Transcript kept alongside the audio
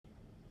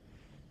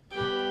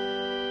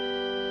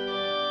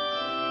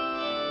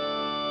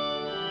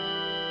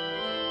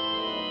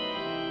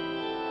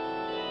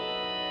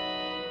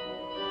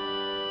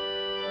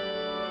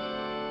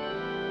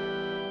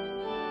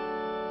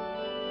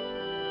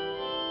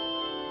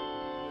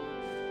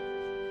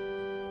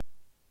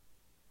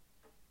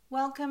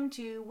Welcome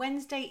to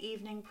Wednesday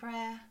evening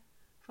prayer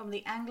from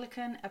the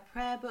Anglican A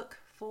Prayer Book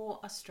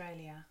for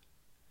Australia.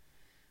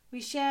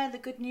 We share the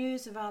good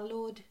news of our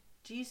Lord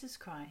Jesus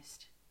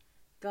Christ.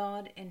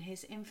 God, in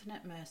his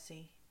infinite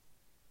mercy,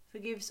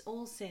 forgives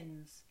all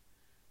sins,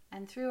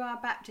 and through our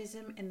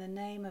baptism in the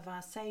name of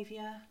our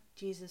Saviour,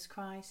 Jesus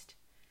Christ,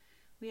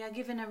 we are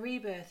given a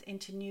rebirth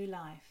into new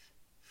life,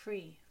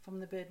 free from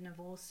the burden of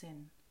all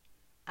sin.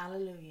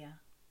 Alleluia.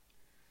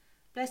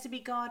 Blessed be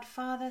God,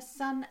 Father,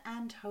 Son,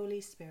 and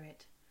Holy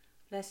Spirit.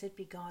 Blessed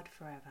be God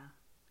forever.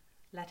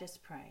 Let us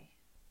pray.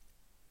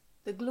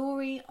 The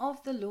glory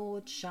of the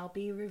Lord shall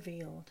be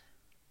revealed,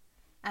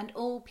 and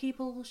all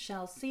people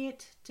shall see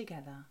it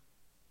together.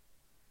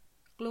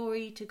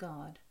 Glory to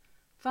God,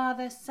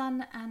 Father,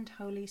 Son, and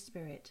Holy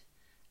Spirit,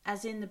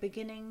 as in the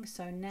beginning,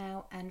 so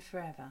now and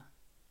forever.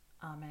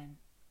 Amen.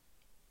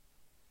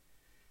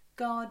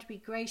 God, be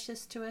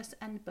gracious to us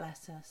and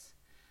bless us,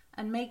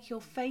 and make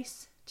your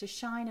face to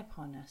shine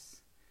upon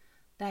us,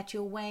 that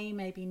your way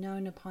may be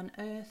known upon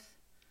earth,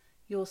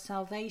 your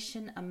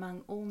salvation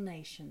among all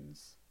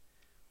nations.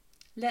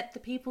 Let the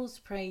peoples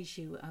praise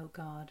you, O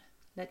God.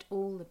 Let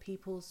all the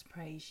peoples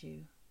praise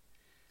you.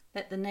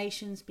 Let the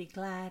nations be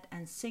glad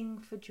and sing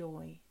for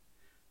joy,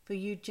 for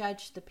you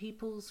judge the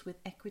peoples with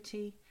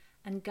equity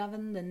and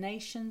govern the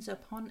nations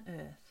upon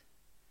earth.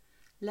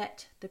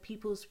 Let the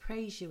peoples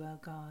praise you, O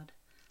God.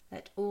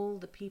 Let all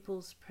the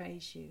peoples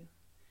praise you.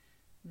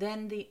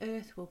 Then the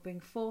earth will bring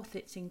forth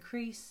its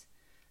increase,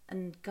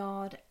 and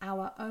God,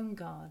 our own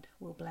God,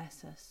 will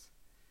bless us.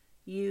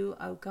 You,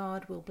 O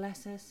God, will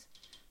bless us,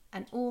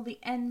 and all the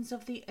ends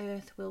of the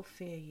earth will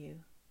fear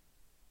you.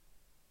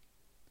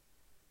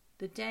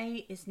 The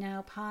day is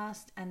now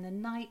past, and the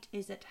night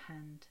is at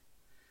hand.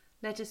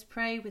 Let us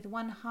pray with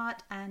one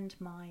heart and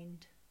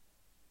mind.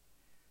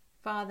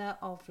 Father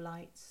of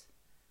lights,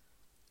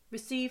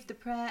 receive the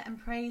prayer and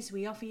praise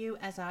we offer you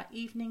as our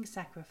evening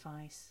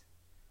sacrifice.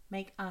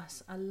 Make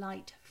us a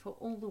light for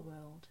all the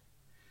world,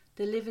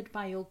 delivered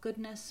by your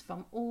goodness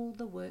from all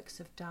the works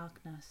of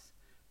darkness,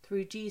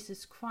 through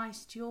Jesus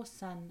Christ, your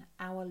Son,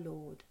 our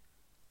Lord.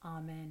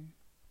 Amen.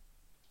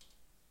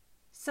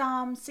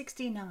 Psalm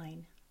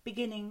 69,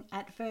 beginning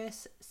at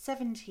verse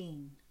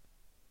 17.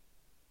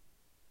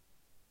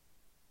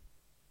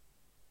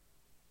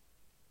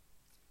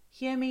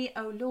 Hear me,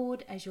 O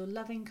Lord, as your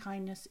loving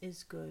kindness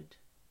is good.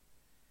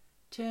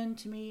 Turn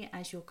to me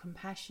as your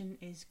compassion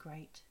is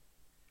great.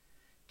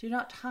 Do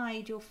not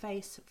hide your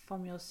face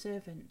from your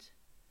servant,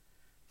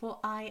 for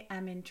I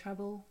am in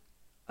trouble.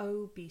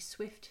 O be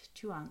swift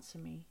to answer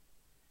me.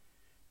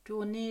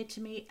 Draw near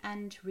to me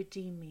and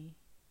redeem me.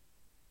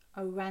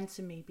 O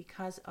ransom me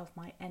because of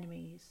my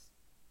enemies.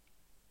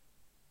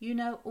 You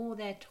know all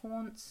their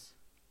taunts.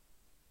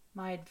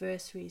 My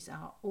adversaries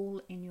are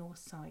all in your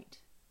sight.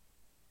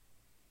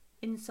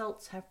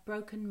 Insults have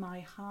broken my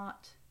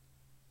heart.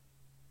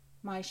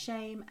 My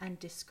shame and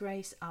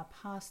disgrace are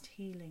past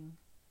healing.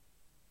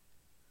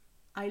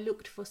 I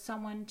looked for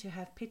someone to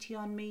have pity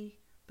on me,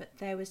 but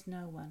there was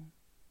no one.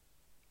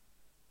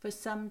 For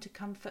some to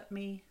comfort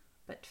me,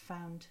 but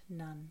found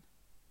none.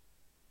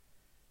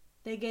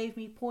 They gave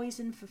me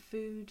poison for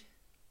food,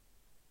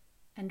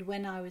 and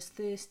when I was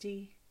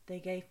thirsty, they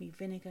gave me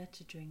vinegar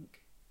to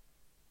drink.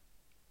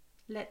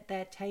 Let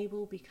their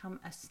table become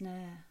a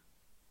snare,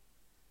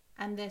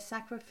 and their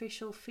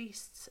sacrificial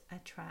feasts a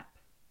trap.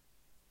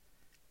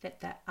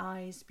 Let their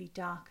eyes be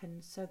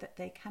darkened so that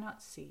they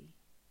cannot see,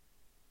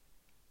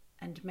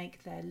 and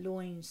make their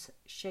loins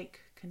shake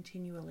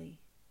continually.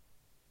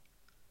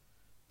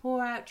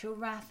 Pour out your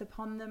wrath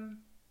upon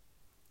them,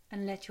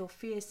 and let your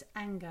fierce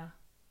anger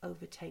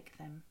overtake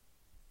them.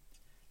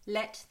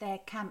 Let their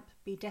camp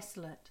be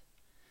desolate,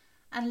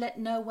 and let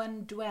no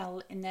one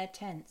dwell in their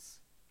tents.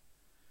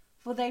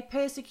 For they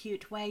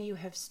persecute where you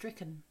have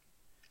stricken,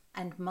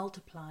 and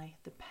multiply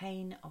the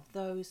pain of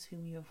those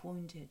whom you have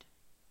wounded.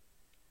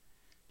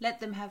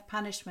 Let them have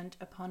punishment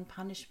upon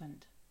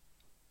punishment.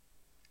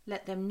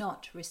 Let them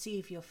not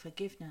receive your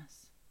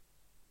forgiveness.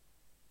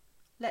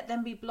 Let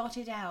them be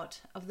blotted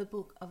out of the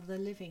book of the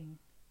living.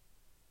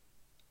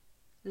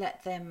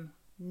 Let them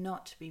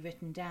not be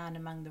written down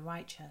among the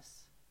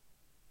righteous.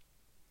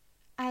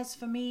 As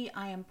for me,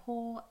 I am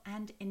poor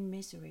and in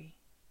misery.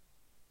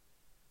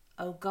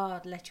 O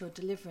God, let your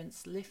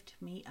deliverance lift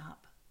me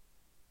up.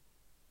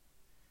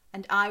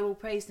 And I will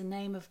praise the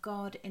name of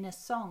God in a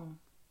song,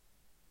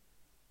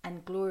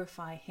 and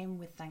glorify him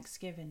with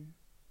thanksgiving.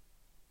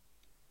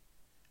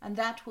 And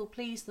that will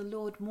please the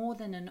Lord more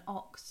than an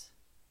ox,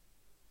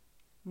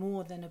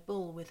 more than a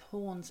bull with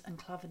horns and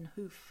cloven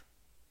hoof.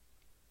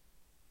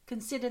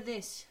 Consider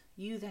this,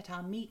 you that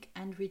are meek,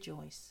 and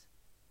rejoice.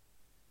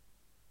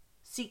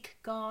 Seek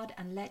God,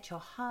 and let your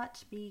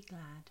heart be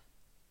glad.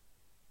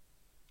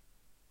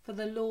 For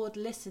the Lord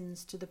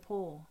listens to the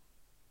poor.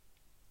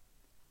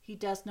 He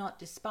does not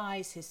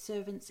despise his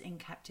servants in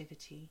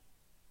captivity.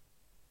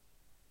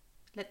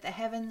 Let the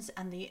heavens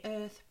and the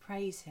earth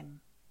praise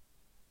him,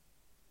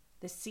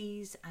 the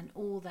seas and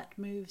all that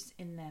moves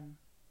in them.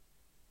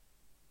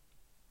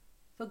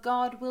 For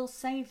God will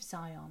save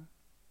Zion.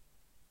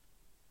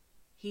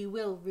 he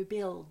will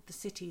rebuild the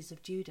cities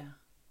of Judah.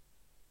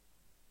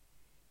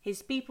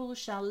 His people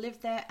shall live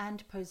there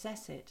and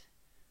possess it.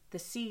 The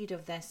seed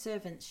of their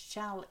servants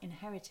shall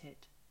inherit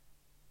it.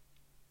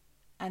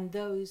 And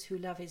those who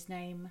love his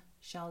name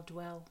shall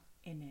dwell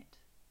in it.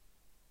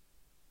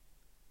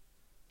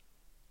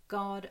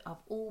 God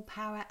of all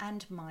power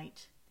and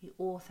might, the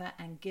author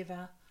and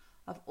giver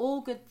of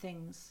all good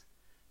things,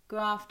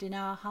 graft in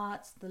our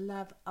hearts the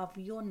love of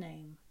your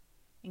name,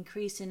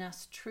 increase in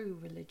us true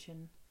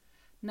religion,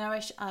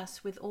 nourish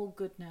us with all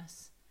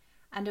goodness,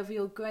 and of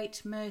your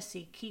great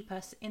mercy keep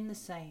us in the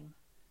same,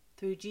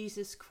 through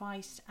Jesus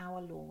Christ our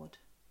Lord.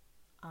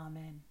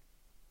 Amen.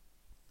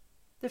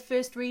 The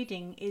first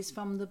reading is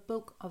from the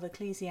book of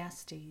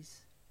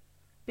Ecclesiastes,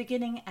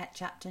 beginning at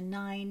chapter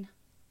 9,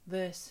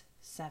 verse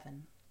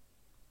 7.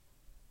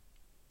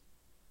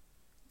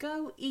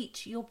 Go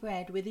eat your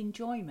bread with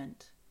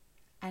enjoyment,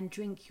 and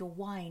drink your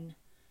wine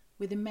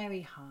with a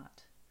merry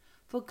heart,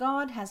 for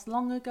God has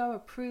long ago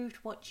approved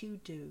what you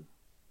do.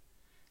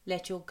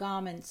 Let your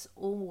garments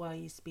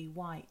always be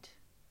white.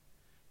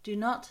 Do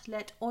not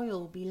let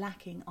oil be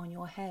lacking on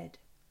your head.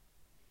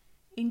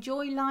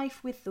 Enjoy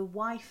life with the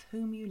wife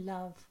whom you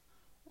love,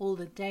 all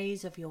the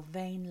days of your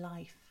vain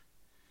life,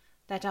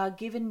 that are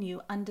given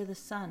you under the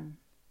sun,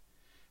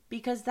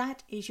 because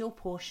that is your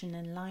portion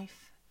in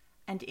life,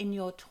 and in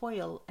your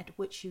toil at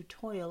which you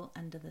toil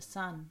under the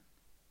sun.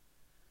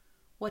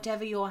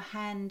 Whatever your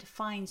hand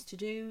finds to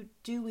do,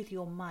 do with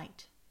your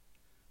might,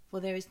 for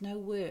there is no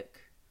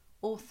work,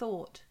 or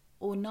thought,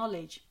 or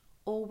knowledge,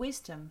 or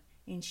wisdom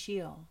in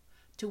Sheol,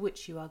 to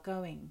which you are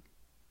going.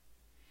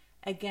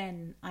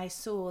 Again I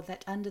saw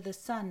that under the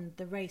sun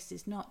the race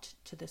is not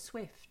to the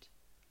swift,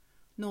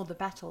 nor the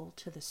battle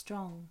to the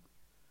strong,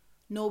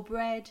 nor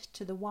bread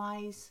to the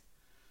wise,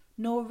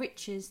 nor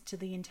riches to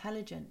the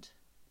intelligent,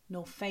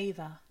 nor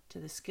favour to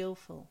the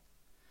skilful,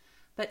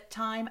 but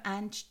time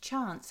and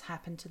chance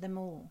happen to them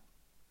all,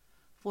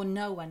 for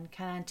no one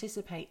can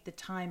anticipate the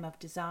time of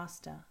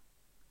disaster.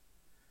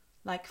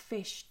 Like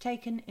fish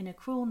taken in a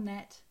cruel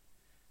net,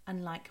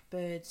 and like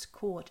birds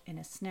caught in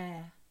a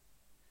snare,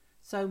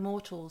 so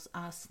mortals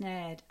are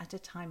snared at a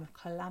time of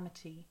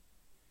calamity,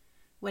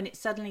 when it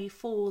suddenly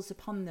falls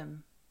upon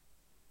them.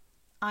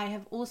 I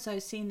have also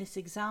seen this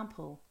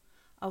example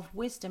of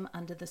wisdom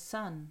under the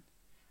sun,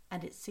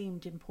 and it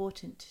seemed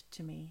important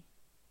to me.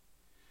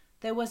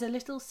 There was a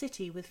little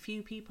city with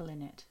few people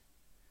in it.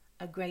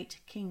 A great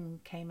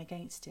king came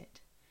against it,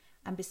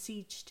 and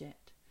besieged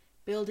it,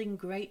 building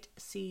great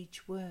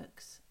siege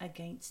works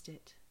against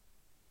it.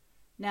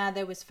 Now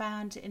there was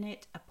found in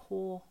it a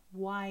poor,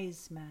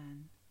 wise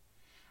man,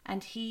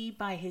 and he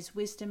by his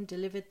wisdom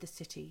delivered the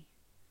city.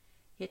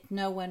 Yet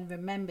no one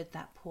remembered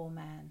that poor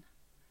man.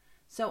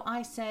 So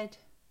I said,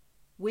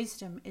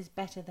 wisdom is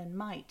better than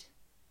might.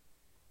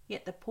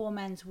 Yet the poor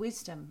man's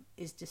wisdom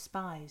is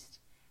despised,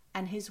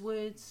 and his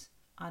words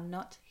are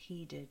not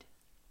heeded.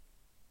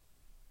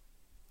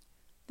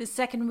 The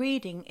second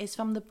reading is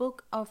from the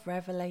book of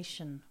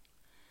Revelation,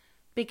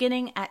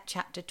 beginning at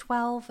chapter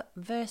 12,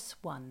 verse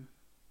 1.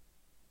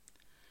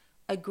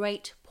 A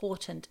great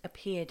portent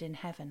appeared in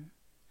heaven,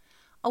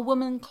 a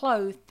woman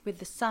clothed with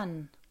the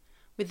sun,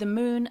 with the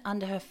moon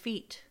under her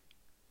feet,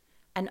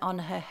 and on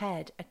her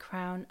head a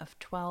crown of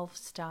 12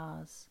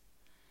 stars.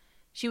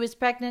 She was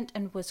pregnant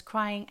and was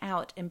crying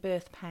out in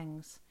birth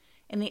pangs,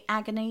 in the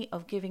agony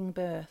of giving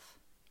birth.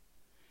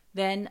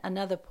 Then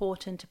another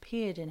portent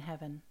appeared in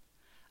heaven,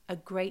 a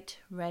great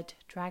red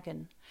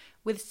dragon,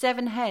 with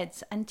 7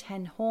 heads and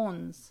 10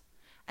 horns,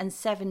 and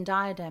 7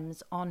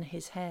 diadems on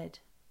his head.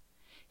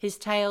 His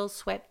tail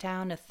swept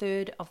down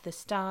 1/3 of the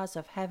stars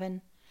of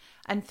heaven,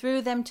 and threw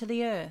them to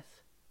the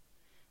earth.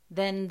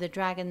 Then the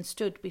dragon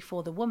stood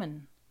before the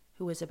woman,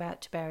 who was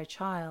about to bear a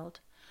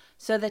child,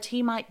 so that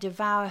he might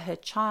devour her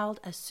child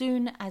as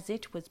soon as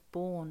it was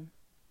born.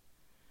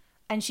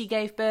 And she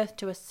gave birth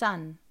to a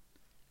son,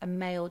 a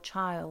male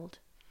child,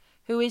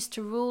 who is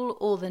to rule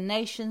all the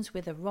nations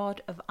with a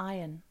rod of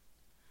iron.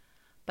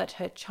 But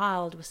her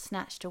child was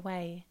snatched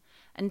away,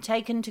 and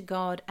taken to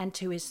God and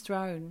to his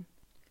throne.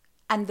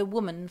 And the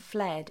woman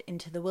fled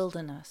into the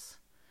wilderness,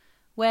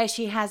 where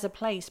she has a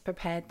place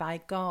prepared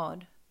by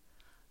God,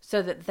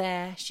 so that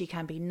there she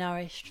can be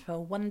nourished for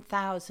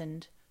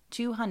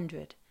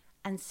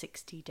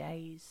 1,260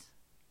 days.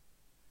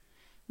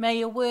 May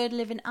your word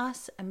live in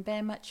us and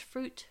bear much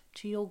fruit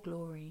to your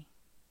glory.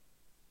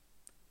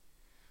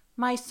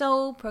 My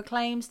soul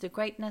proclaims the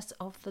greatness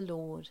of the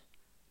Lord.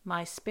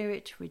 My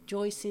spirit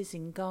rejoices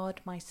in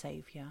God my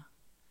Saviour,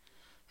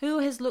 who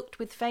has looked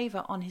with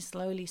favour on his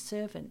lowly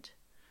servant.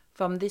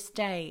 From this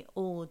day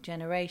all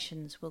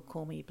generations will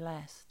call me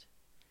blessed.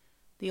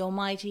 The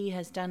Almighty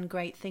has done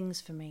great things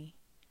for me,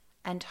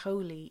 and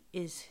holy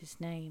is his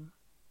name.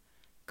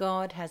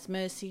 God has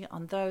mercy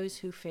on those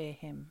who fear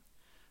him,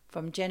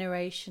 from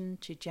generation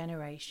to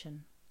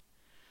generation.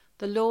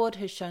 The Lord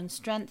has shown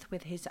strength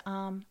with his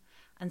arm,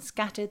 and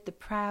scattered the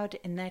proud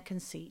in their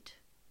conceit,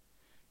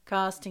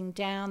 casting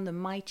down the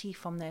mighty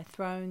from their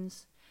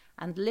thrones,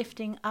 and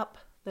lifting up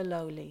the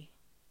lowly.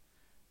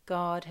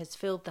 God has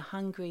filled the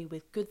hungry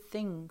with good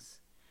things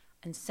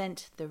and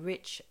sent the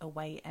rich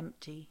away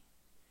empty.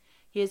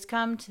 He has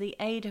come to the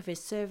aid of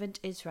his servant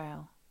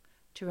Israel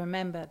to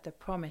remember the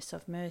promise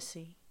of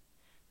mercy,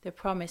 the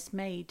promise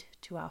made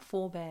to our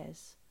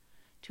forebears,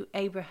 to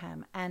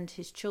Abraham and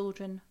his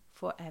children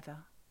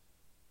forever.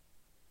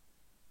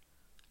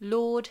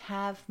 Lord,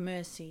 have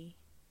mercy.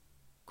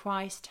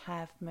 Christ,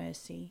 have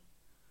mercy.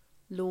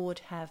 Lord,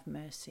 have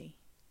mercy.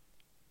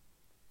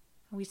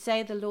 And we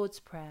say the Lord's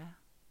Prayer.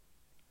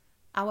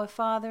 Our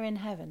Father in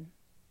heaven,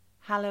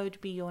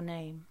 hallowed be your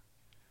name.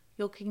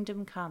 Your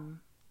kingdom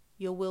come,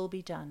 your will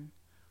be done,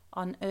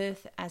 on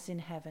earth as in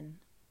heaven.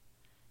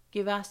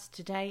 Give us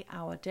today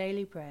our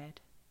daily bread.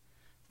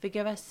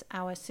 Forgive us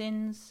our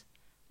sins,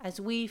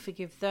 as we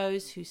forgive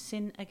those who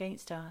sin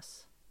against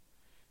us.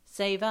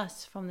 Save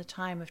us from the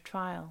time of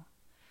trial,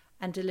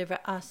 and deliver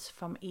us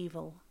from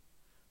evil.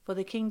 For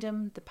the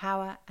kingdom, the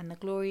power, and the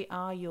glory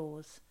are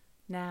yours,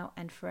 now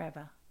and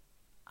forever.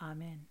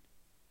 Amen.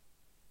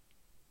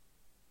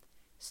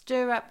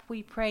 Stir up,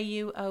 we pray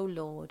you, O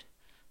Lord,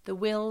 the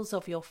wills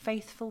of your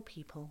faithful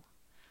people,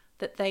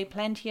 that they,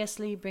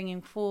 plenteously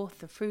bringing forth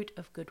the fruit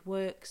of good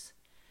works,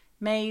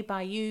 may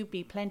by you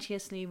be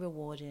plenteously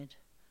rewarded.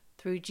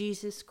 Through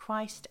Jesus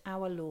Christ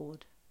our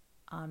Lord.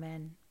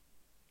 Amen.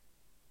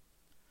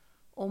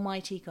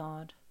 Almighty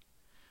God,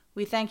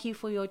 we thank you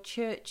for your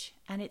church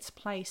and its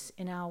place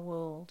in our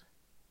world,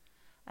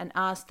 and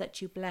ask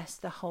that you bless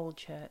the whole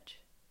church.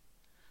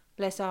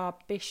 Bless our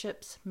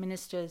bishops,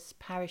 ministers,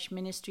 parish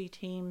ministry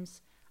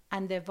teams,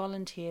 and their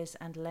volunteers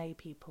and lay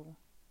people.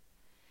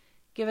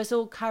 Give us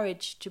all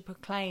courage to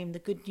proclaim the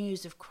good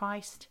news of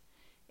Christ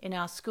in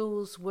our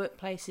schools,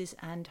 workplaces,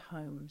 and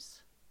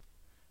homes.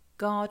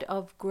 God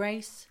of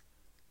grace,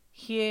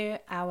 hear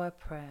our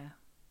prayer.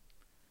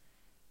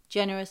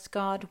 Generous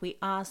God, we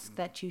ask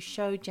that you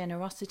show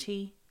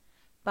generosity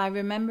by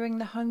remembering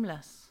the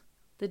homeless,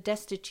 the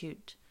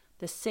destitute,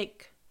 the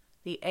sick,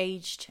 the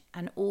aged,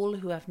 and all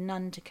who have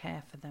none to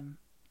care for them.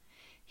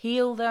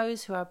 Heal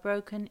those who are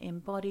broken in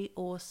body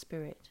or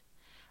spirit,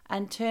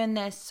 and turn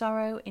their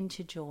sorrow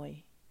into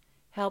joy.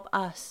 Help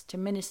us to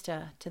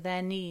minister to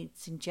their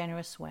needs in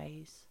generous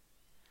ways.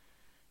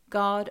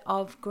 God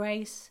of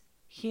grace,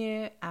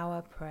 hear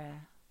our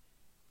prayer.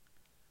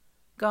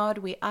 God,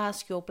 we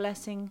ask your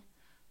blessing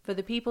for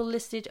the people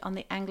listed on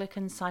the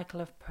Anglican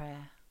Cycle of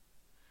Prayer,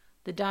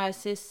 the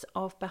Diocese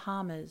of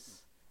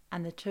Bahamas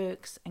and the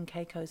Turks and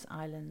Caicos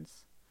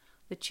Islands,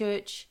 the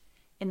Church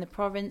in the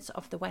province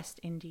of the West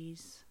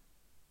Indies,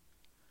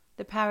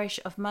 the parish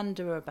of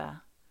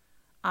Munduruba,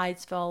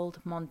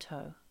 Eidsvold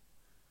Monto,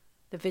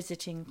 the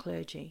visiting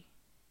clergy,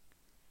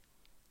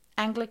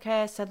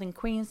 Anglicare Southern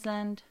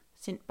Queensland,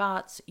 St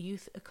Bart's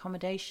Youth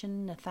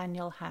Accommodation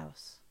Nathaniel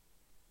House,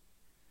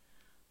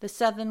 the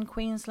Southern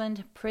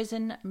Queensland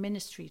Prison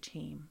Ministry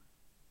Team,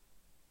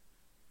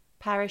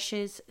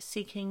 parishes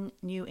seeking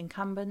new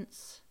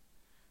incumbents,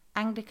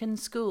 Anglican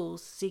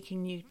schools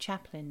seeking new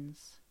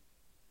chaplains.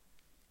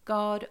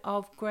 God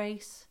of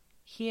grace,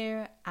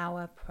 hear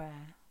our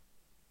prayer.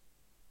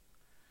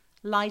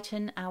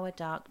 Lighten our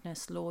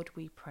darkness, Lord,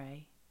 we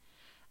pray,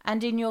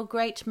 and in your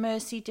great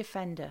mercy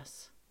defend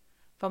us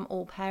from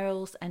all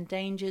perils and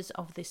dangers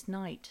of this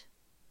night.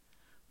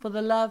 For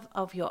the love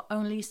of your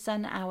only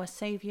Son, our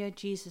Saviour,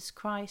 Jesus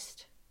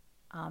Christ.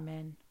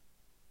 Amen.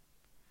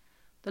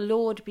 The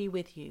Lord be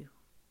with you,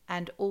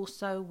 and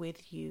also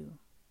with you.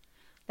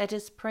 Let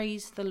us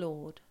praise the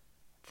Lord.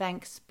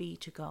 Thanks be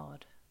to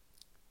God.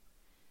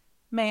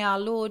 May our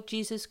Lord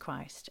Jesus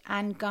Christ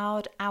and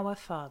God our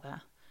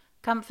Father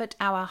comfort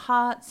our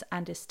hearts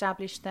and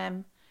establish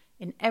them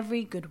in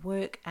every good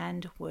work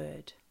and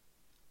word.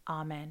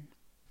 Amen.